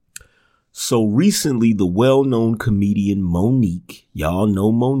So recently, the well-known comedian Monique, y'all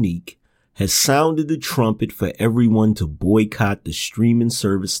know Monique, has sounded the trumpet for everyone to boycott the streaming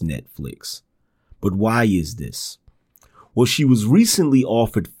service Netflix. But why is this? Well, she was recently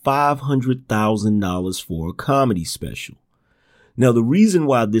offered $500,000 for a comedy special. Now, the reason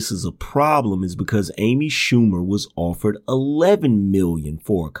why this is a problem is because Amy Schumer was offered $11 million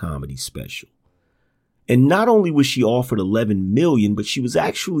for a comedy special. And not only was she offered $11 million, but she was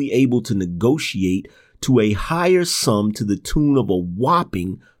actually able to negotiate to a higher sum to the tune of a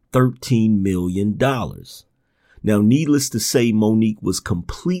whopping $13 million. Now, needless to say, Monique was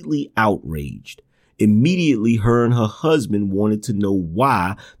completely outraged. Immediately, her and her husband wanted to know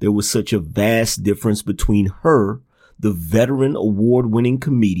why there was such a vast difference between her, the veteran award-winning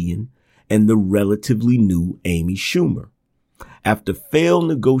comedian, and the relatively new Amy Schumer. After failed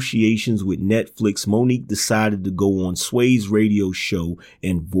negotiations with Netflix, Monique decided to go on Sway's radio show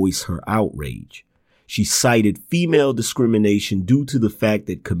and voice her outrage. She cited female discrimination due to the fact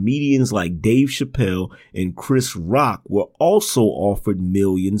that comedians like Dave Chappelle and Chris Rock were also offered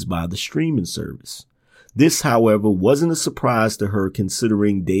millions by the streaming service. This, however, wasn't a surprise to her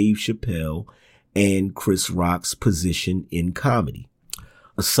considering Dave Chappelle and Chris Rock's position in comedy.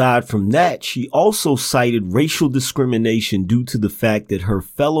 Aside from that, she also cited racial discrimination due to the fact that her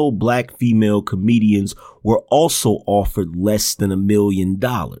fellow black female comedians were also offered less than $1 million.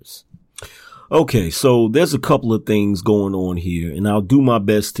 Okay, so there's a couple of things going on here, and I'll do my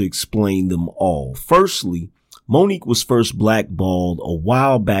best to explain them all. Firstly, Monique was first blackballed a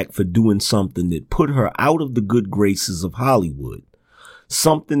while back for doing something that put her out of the good graces of Hollywood.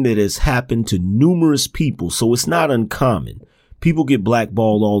 Something that has happened to numerous people, so it's not uncommon. People get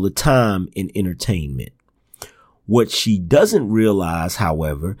blackballed all the time in entertainment. What she doesn't realize,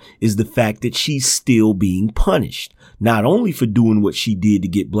 however, is the fact that she's still being punished, not only for doing what she did to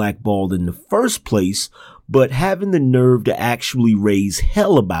get blackballed in the first place, but having the nerve to actually raise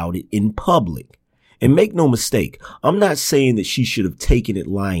hell about it in public. And make no mistake, I'm not saying that she should have taken it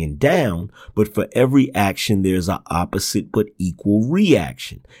lying down, but for every action, there's an opposite but equal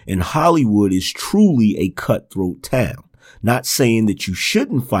reaction. And Hollywood is truly a cutthroat town. Not saying that you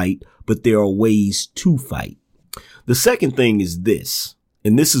shouldn't fight, but there are ways to fight. The second thing is this,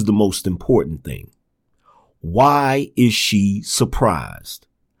 and this is the most important thing. Why is she surprised?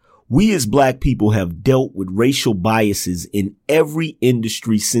 We as black people have dealt with racial biases in every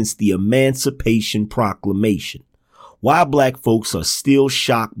industry since the Emancipation Proclamation. Why black folks are still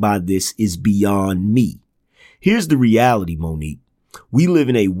shocked by this is beyond me. Here's the reality, Monique. We live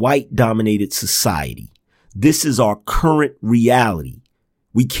in a white-dominated society. This is our current reality.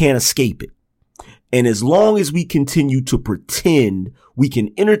 We can't escape it. And as long as we continue to pretend we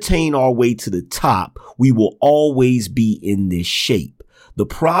can entertain our way to the top, we will always be in this shape. The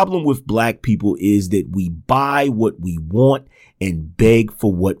problem with black people is that we buy what we want and beg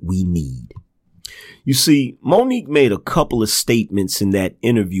for what we need. You see, Monique made a couple of statements in that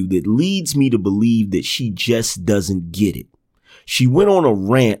interview that leads me to believe that she just doesn't get it. She went on a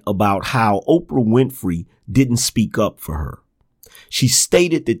rant about how Oprah Winfrey didn't speak up for her. She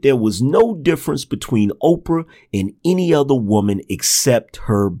stated that there was no difference between Oprah and any other woman except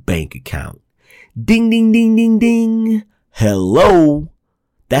her bank account. Ding, ding, ding, ding, ding. Hello.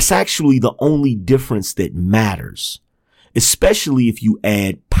 That's actually the only difference that matters, especially if you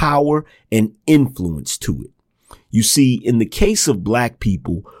add power and influence to it. You see, in the case of black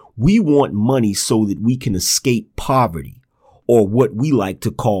people, we want money so that we can escape poverty, or what we like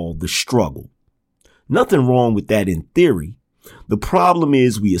to call the struggle. Nothing wrong with that in theory. The problem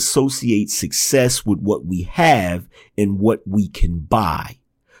is we associate success with what we have and what we can buy.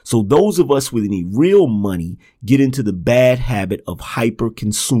 So those of us with any real money get into the bad habit of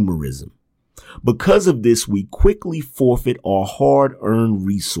hyper-consumerism. Because of this, we quickly forfeit our hard-earned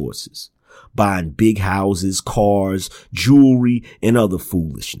resources, buying big houses, cars, jewelry, and other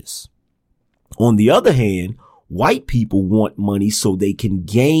foolishness. On the other hand, white people want money so they can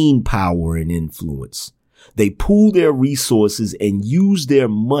gain power and influence. They pool their resources and use their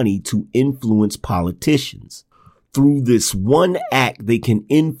money to influence politicians. Through this one act, they can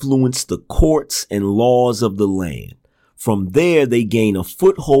influence the courts and laws of the land. From there, they gain a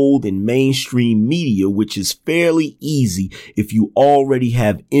foothold in mainstream media, which is fairly easy if you already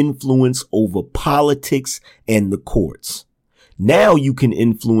have influence over politics and the courts. Now you can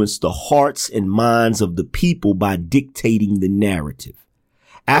influence the hearts and minds of the people by dictating the narrative.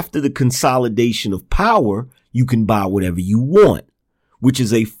 After the consolidation of power, you can buy whatever you want, which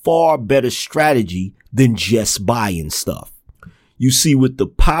is a far better strategy than just buying stuff. You see, with the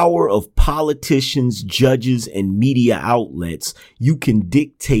power of politicians, judges, and media outlets, you can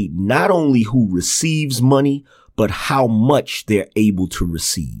dictate not only who receives money, but how much they're able to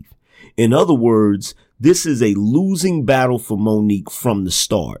receive. In other words, this is a losing battle for Monique from the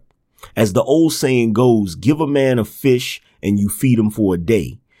start. As the old saying goes, give a man a fish and you feed him for a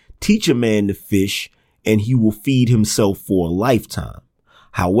day. Teach a man to fish and he will feed himself for a lifetime.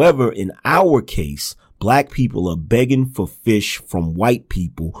 However, in our case, Black people are begging for fish from white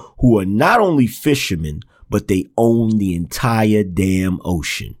people who are not only fishermen, but they own the entire damn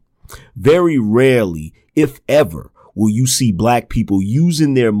ocean. Very rarely, if ever, will you see Black people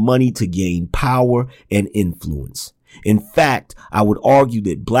using their money to gain power and influence. In fact, I would argue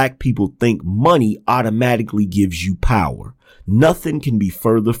that Black people think money automatically gives you power. Nothing can be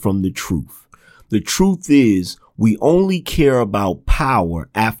further from the truth. The truth is, we only care about power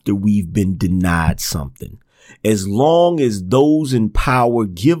after we've been denied something. As long as those in power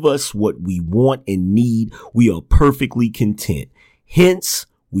give us what we want and need, we are perfectly content. Hence,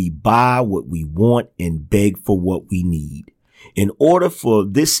 we buy what we want and beg for what we need. In order for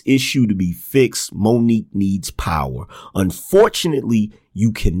this issue to be fixed, Monique needs power. Unfortunately,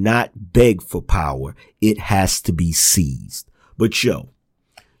 you cannot beg for power. It has to be seized. But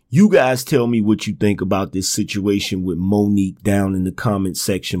you guys tell me what you think about this situation with Monique down in the comment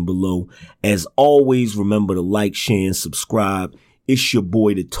section below. As always, remember to like, share, and subscribe. It's your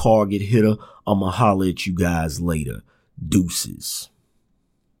boy, the Target Hitter. I'ma holler at you guys later. Deuces.